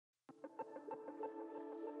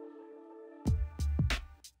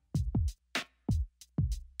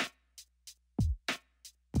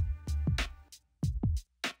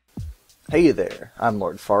Hey there, I'm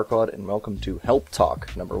Lord Farquaad, and welcome to Help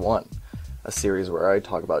Talk number 1, a series where I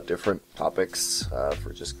talk about different topics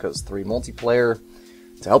for Just Cause 3 multiplayer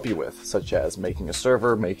to help you with, such as making a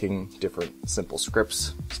server, making different simple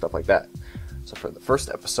scripts, stuff like that. So for the first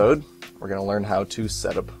episode, we're going to learn how to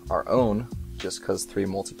set up our own Just Cause 3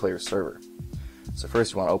 multiplayer server. So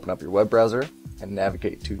first you want to open up your web browser and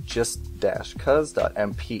navigate to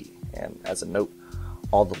just-cuz.mp, and as a note,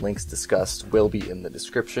 all the links discussed will be in the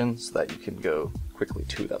description so that you can go quickly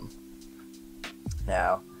to them.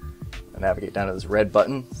 Now, navigate down to this red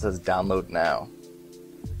button that says Download Now.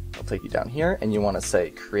 It'll take you down here, and you want to say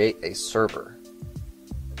Create a Server.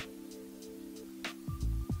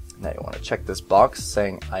 Now you want to check this box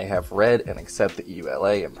saying I have read and accept the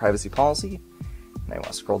EULA and privacy policy. Now you want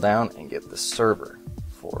to scroll down and get the server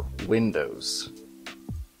for Windows.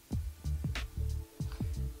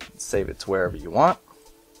 Save it to wherever you want.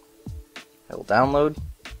 It'll download,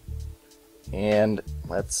 and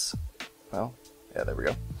there we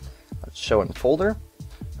go. Let's show in folder.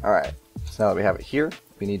 Alright, so now that we have it here,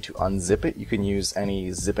 we need to unzip it. You can use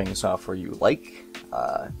any zipping software you like.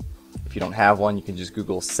 If you don't have one, you can just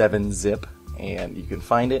Google 7-zip and you can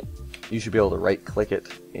find it. You should be able to right click it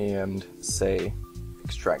and say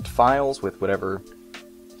extract files with whatever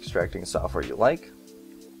extracting software you like.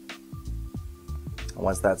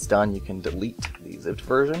 Once that's done, you can delete the zipped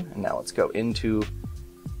version, and now let's go into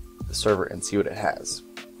the server and see what it has.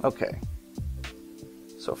 Okay,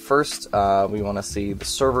 so first we want to see the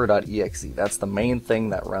server.exe. That's the main thing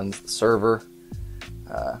that runs the server.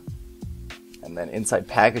 And then inside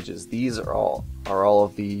packages, these are all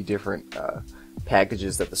of the different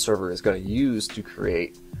packages that the server is going to use to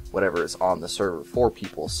create whatever is on the server for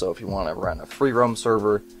people. So if you want to run a free roam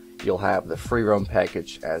server, you'll have the free roam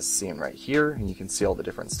package as seen right here, and you can see all the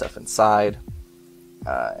different stuff inside.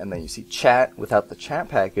 And then you see chat. Without the chat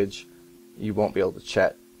package, you won't be able to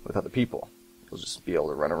chat with other people. You'll just be able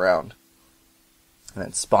to run around. And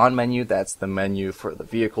then spawn menu, that's the menu for the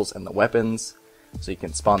vehicles and the weapons. So you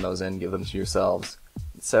can spawn those in, give them to yourselves,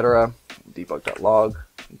 etc. Debug.log,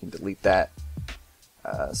 you can delete that.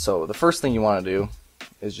 So the first thing you want to do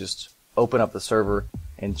is just open up the server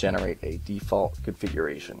and generate a default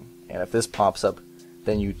configuration. And if this pops up,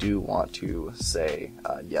 then you do want to say,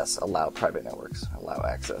 yes, allow private networks, allow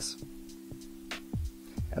access.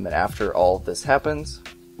 And then after all of this happens,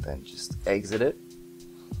 then just exit it.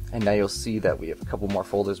 And now you'll see that we have a couple more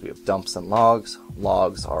folders. We have dumps and logs.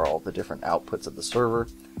 Logs are all the different outputs of the server.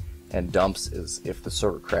 And dumps is if the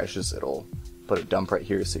server crashes, it'll put a dump right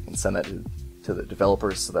here so you can send that to the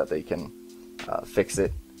developers so that they can fix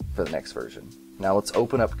it for the next version. Now let's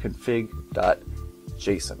open up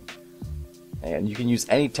config.json. And you can use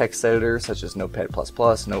any text editor such as Notepad++,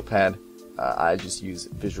 Notepad. I just use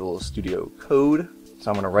Visual Studio Code. So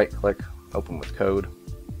I'm going to right click, open with code.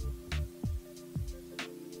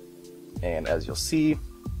 And as you'll see,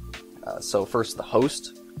 so first the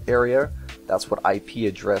host area, that's what IP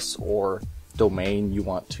address or domain you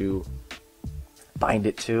want to bind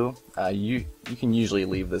it to. You can usually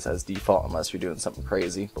leave this as default unless you're doing something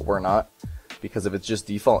crazy, but we're not. Because if it's just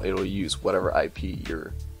default, it'll use whatever IP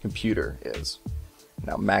your computer is.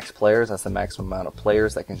 Now max players, that's the maximum amount of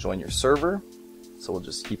players that can join your server. So we'll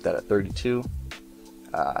just keep that at 32.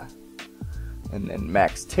 And then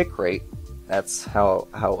max tick rate, that's how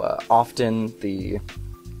often the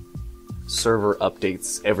server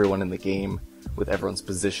updates everyone in the game with everyone's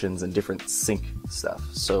positions and different sync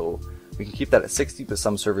stuff. So we can keep that at 60, but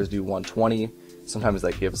some servers do 120. Sometimes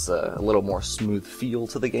that gives a little more smooth feel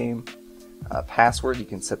to the game. Password, you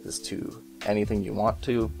can set this to anything you want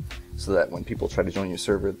to, so that when people try to join your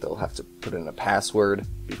server, they'll have to put in a password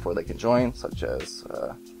before they can join, such as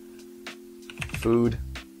food,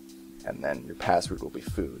 and then your password will be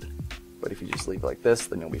food. But if you just leave it like this,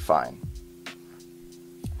 then you'll be fine.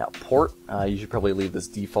 Now port, you should probably leave this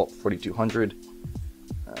default 4200.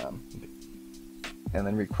 And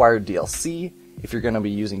then required DLC, if you're going to be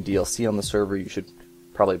using DLC on the server, you should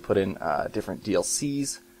probably put in different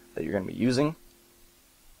DLCs that you're going to be using.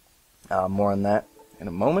 More on that in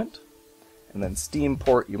a moment. And then Steam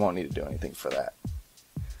port, you won't need to do anything for that.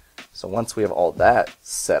 So once we have all that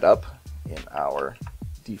set up in our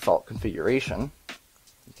default configuration,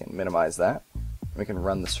 we can minimize that. We can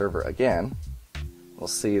run the server again. We'll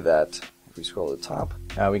see that if we scroll to the top,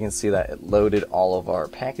 we can see that it loaded all of our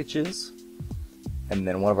packages. And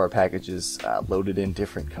then one of our packages loaded in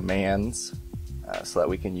different commands so that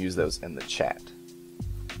we can use those in the chat.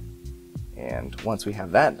 And once we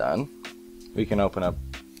have that done, we can open up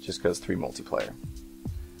Just Cause 3 multiplayer.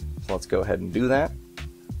 So let's go ahead and do that.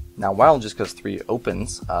 Now while Just Cause 3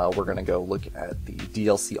 opens, we're going to go look at the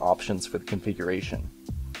DLC options for the configuration.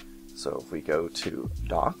 So if we go to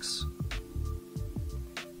Docs,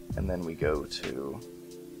 and then we go to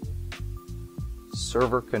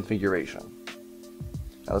Server Configuration.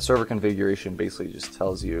 Now the server configuration basically just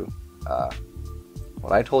tells you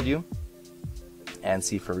what I told you, and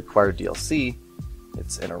see for required DLC,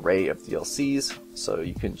 it's an array of DLCs, so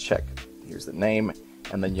you can check, here's the name,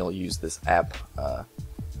 and then you'll use this app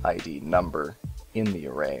ID number in the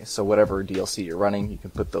array. So whatever DLC you're running, you can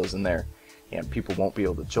put those in there, and people won't be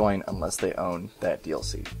able to join unless they own that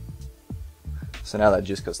DLC. So now that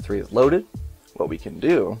Just Cause 3 is loaded, what we can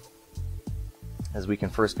do is we can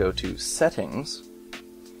first go to Settings,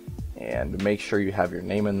 and make sure you have your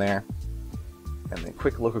name in there, and then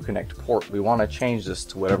Quick Local Connect port. We want to change this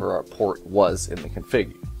to whatever our port was in the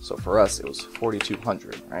config. So for us it was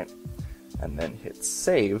 4200, right? And then hit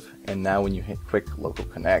save, and now when you hit Quick Local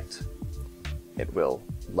Connect, it will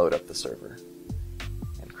load up the server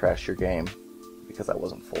and crash your game because that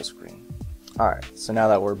wasn't full screen. Alright, so now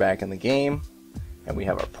that we're back in the game and we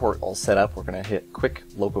have our port all set up, we're going to hit Quick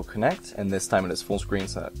Local Connect, and this time it is full screen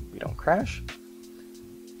so that we don't crash.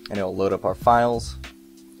 And it'll load up our files.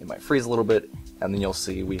 It might freeze a little bit, and then you'll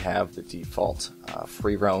see we have the default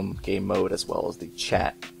free roam game mode as well as the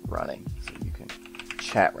chat running. So you can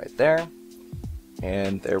chat right there.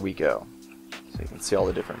 And there we go. So you can see all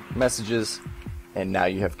the different messages, and now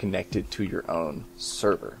you have connected to your own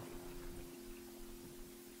server.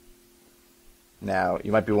 Now,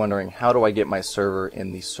 you might be wondering, how do I get my server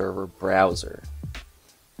in the server browser?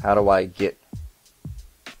 How do I get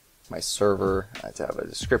my server to have a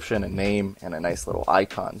description, a name, and a nice little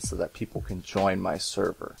icon so that people can join my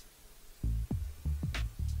server?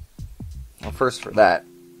 Well, first for that,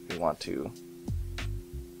 we want to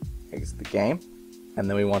exit the game. And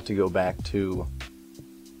then we want to go back to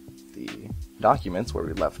the documents where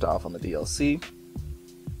we left off on the DLC.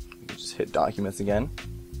 We can just hit documents again.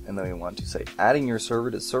 And then we want to say adding your server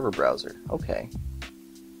to server browser. Okay.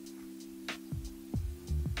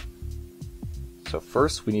 So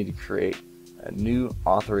first we need to create a new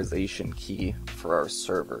authorization key for our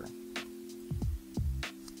server.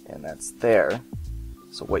 And that's there.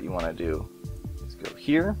 So what you want to do is go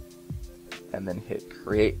here and then hit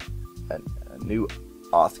create a new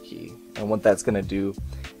auth key, and what that's going to do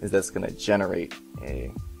is that's going to generate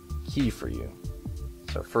a key for you.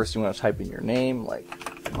 So first you want to type in your name, like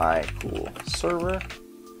my cool server,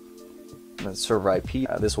 and then server IP.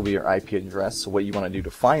 This will be your IP address. So what you want to do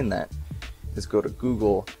to find that is go to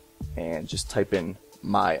Google and just type in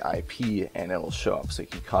my IP, and it'll show up. So you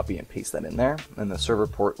can copy and paste that in there, and the server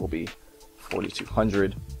port will be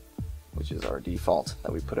 4200, which is our default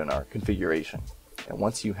that we put in our configuration. And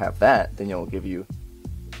once you have that, then it'll give you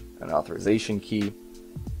an authorization key,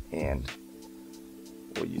 and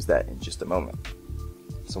we'll use that in just a moment.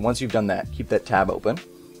 So once you've done that, keep that tab open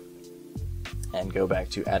and go back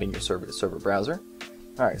to adding your server to server browser.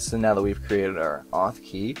 Alright, so now that we've created our auth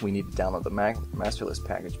key, we need to download the master list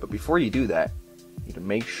package. But before you do that, you need to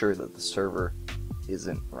make sure that the server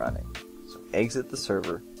isn't running. So exit the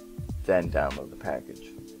server, then download the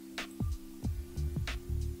package.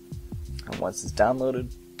 And once it's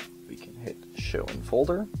downloaded, we can hit show in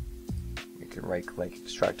folder. You can right click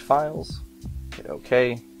extract files, hit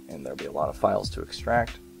OK, and there'll be a lot of files to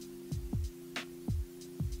extract.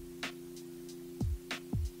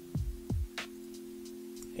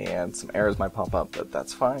 And some errors might pop up, but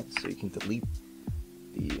that's fine. So you can delete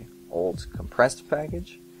the old compressed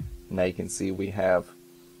package. Now you can see we have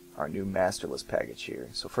our new master list package here.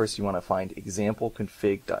 So first you want to find example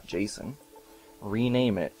config.json,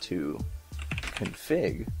 rename it to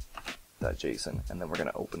config.json, and then we're going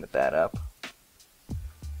to open that up.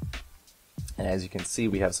 And as you can see,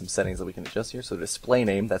 we have some settings that we can adjust here. So display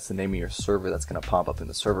name, that's the name of your server that's going to pop up in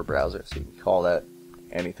the server browser. So you can call that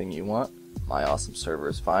anything you want. My awesome server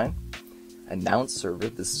is fine. Announce server,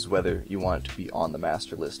 this is whether you want it to be on the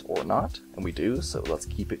master list or not, and we do, so let's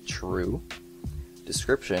keep it true.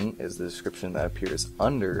 Description is the description that appears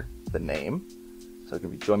under the name. So it can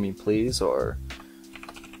be join me please, or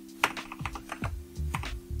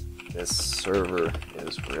this server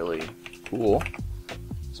is really cool.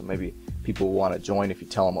 So maybe people will want to join if you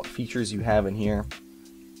tell them what features you have in here.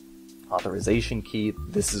 Authorization key,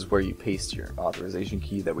 this is where you paste your authorization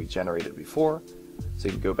key that we generated before. So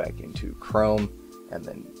you can go back into Chrome and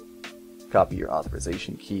then copy your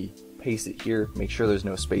authorization key, paste it here, make sure there's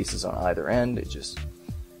no spaces on either end, it's just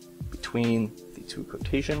between the two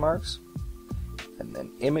quotation marks. And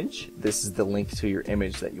then image, this is the link to your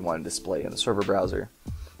image that you want to display in the server browser.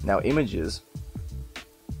 Now images,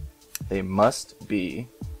 they must be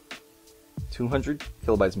 200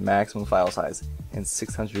 kilobytes maximum file size and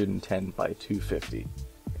 610 by 250.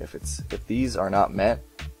 If these are not met,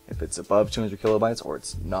 if it's above 200 kilobytes or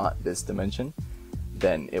it's not this dimension,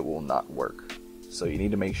 then it will not work. So you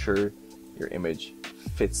need to make sure your image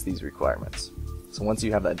fits these requirements. So once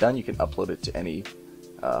you have that done, you can upload it to any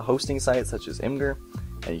hosting site such as Imgur,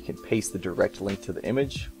 and you can paste the direct link to the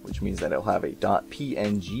image, which means that it'll have a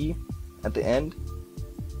 .png at the end.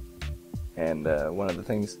 And one of the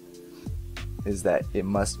things is that it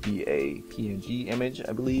must be a PNG image,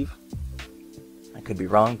 I believe. I could be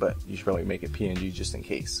wrong, but you should probably make it PNG just in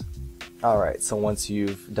case. Alright, so once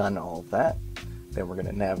you've done all of that, then we're going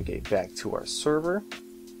to navigate back to our server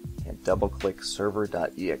and double click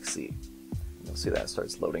server.exe. You'll see that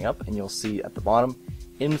starts loading up, and you'll see at the bottom,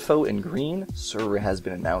 info in green, server has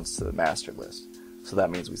been announced to the master list. So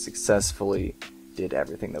that means we successfully did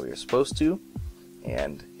everything that we were supposed to,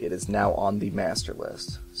 and it is now on the master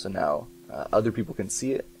list. So now other people can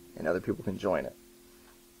see it, and other people can join it.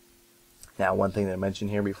 Now, one thing that I mentioned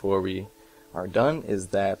here before we are done is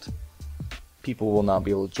that people will not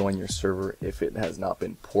be able to join your server if it has not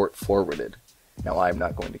been port forwarded. Now, I'm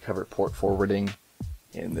not going to cover port forwarding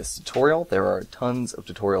in this tutorial. There are tons of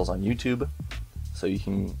tutorials on YouTube, so you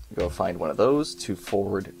can go find one of those to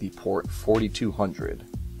forward the port 4200.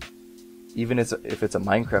 Even if it's a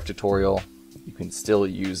Minecraft tutorial, you can still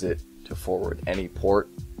use it to forward any port.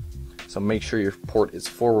 So make sure your port is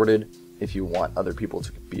forwarded if you want other people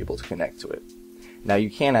to be able to connect to it. Now,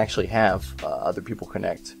 you can actually have other people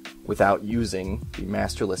connect without using the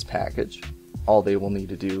master list package. All they will need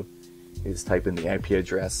to do is type in the IP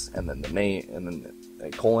address and then the name and then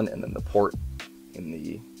a colon and then the port in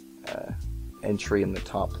the entry in the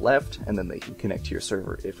top left, and then they can connect to your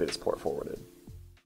server if it is port forwarded.